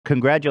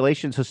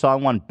congratulations,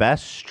 Hasan won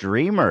Best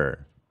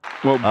Streamer.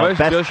 Well,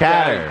 best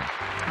chatter.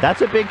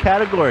 That's a big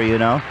category, you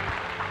know.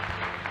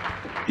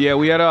 Yeah,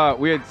 we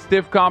had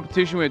stiff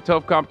competition, we had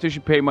tough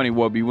competition. Pay Money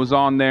Wubby was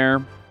on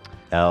there.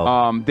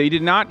 They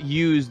did not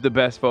use the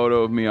best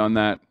photo of me on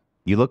that.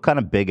 You look kind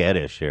of big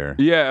Edish here.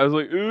 Yeah, I was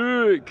like,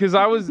 because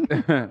I was,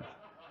 But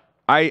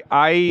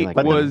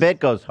the fit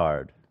goes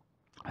hard.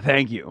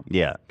 Thank you.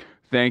 Yeah.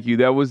 Thank you.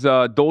 That was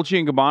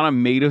Dolce & Gabbana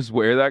made us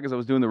wear that because I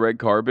was doing the red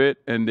carpet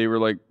and they were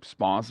like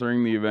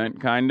sponsoring the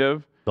event, kind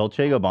of.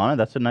 Dolce & Gabbana,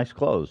 that's a nice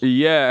clothes.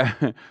 Yeah.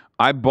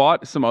 I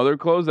bought some other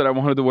clothes that I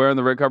wanted to wear on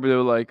the red carpet. They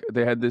were like,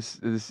 they had this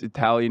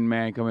Italian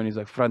man come in. He's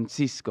like,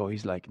 Francisco.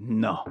 He's like,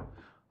 no,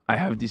 I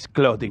have this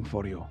clothing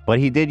for you. But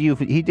he did you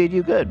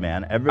good,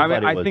 man.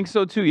 Everybody I think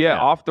so too. Yeah,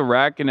 off the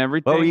rack and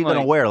everything. What were you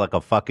gonna wear? Like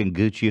a fucking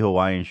Gucci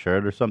Hawaiian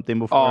shirt or something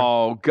before?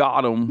 Oh,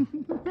 got him.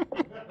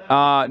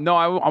 No,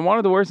 I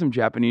wanted to wear some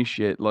Japanese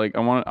shit. Like I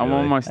want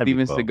my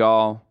Steven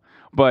Seagal.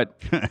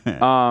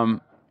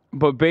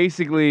 But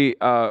basically,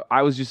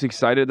 I was just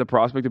excited at the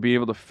prospect of being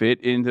able to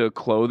fit into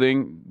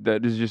clothing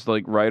that is just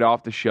like right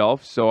off the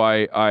shelf. So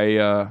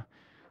I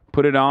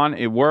put it on.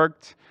 It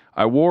worked.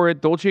 I wore it.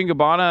 Dolce &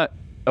 Gabbana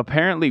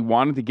apparently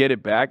wanted to get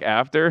it back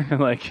after.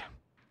 Like,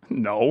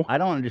 no. I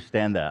don't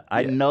understand that.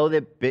 I know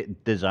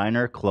that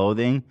designer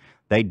clothing,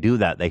 they do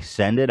that. They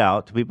send it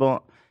out to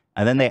people,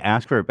 and then they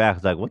ask for it back.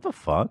 It's like, what the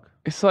fuck?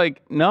 It's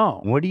like,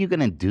 no. What are you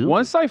going to do?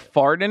 Once I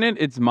fart in it,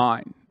 it's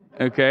mine.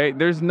 Okay,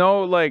 there's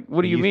no like.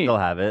 What do you mean? You still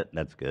have it?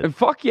 That's good.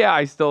 Fuck yeah,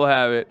 I still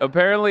have it.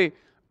 Apparently,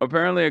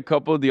 a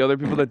couple of the other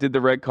people that did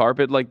the red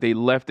carpet, like they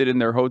left it in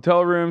their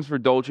hotel rooms for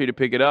Dolce to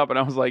pick it up, and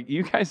I was like,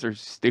 you guys are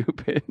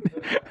stupid.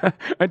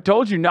 I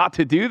told you not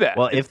to do that.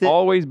 Well, it's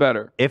always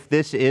better. If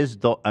this is,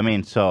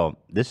 so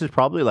this is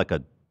probably like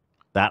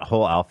that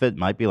whole outfit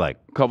might be like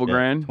a couple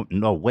grand.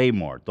 No, way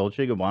more.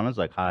 Dolce & Gabbana's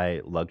like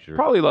high luxury.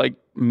 Probably like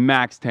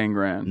max 10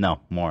 grand. No,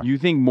 more. You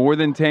think more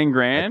than 10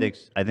 grand?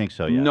 I think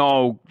so, yeah.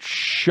 No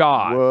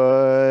shot.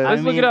 What?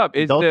 Let's look it up.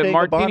 It's the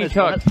Martini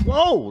Tux.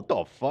 Whoa, what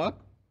the fuck?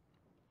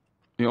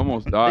 He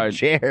almost died. The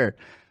chair.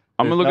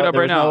 I'm going to look it up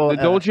right now. The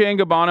Dolce &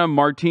 Gabbana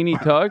Martini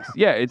Tux.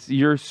 Yeah,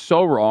 you're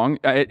so wrong.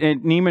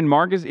 And Neiman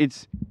Marcus,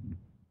 it's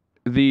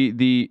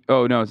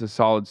oh no, it's a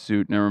solid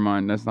suit. Never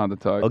mind. That's not the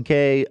tux.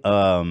 Okay,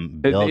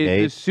 Bill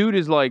Gates. The suit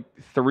is like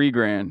 $3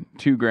 grand,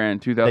 $2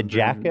 grand, $2,000. The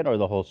jacket or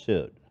the whole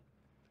suit?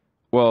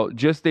 Well,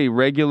 just a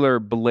regular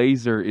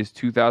blazer is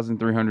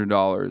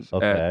 $2,300.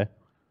 Okay.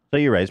 So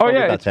you're right. Oh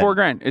yeah, it's $4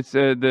 grand. It's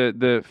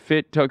the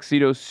fit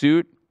tuxedo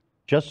suit.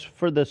 Just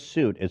for the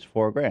suit, it's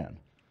 $4 grand.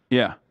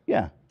 Yeah.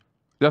 Yeah.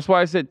 That's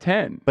why I said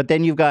 10. But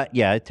then you've got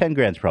 10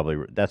 grand's probably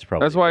that's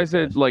why I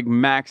said like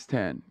max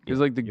 10. Because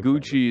like the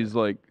Gucci is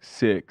like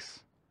 6.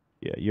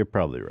 Yeah, you're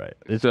probably right.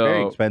 It's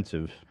very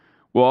expensive.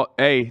 Well,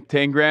 hey,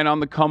 10 grand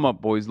on the come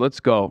up, boys. Let's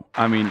go.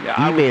 I mean,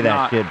 eBay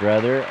that shit,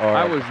 brother. Or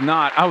I was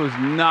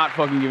not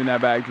fucking giving that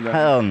back to them.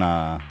 Hell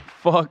nah.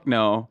 Fuck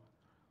no.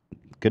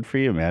 Good for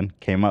you, man.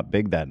 Came up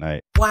big that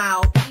night.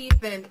 Wow,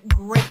 Ethan,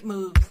 great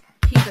moves.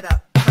 Keep it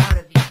up.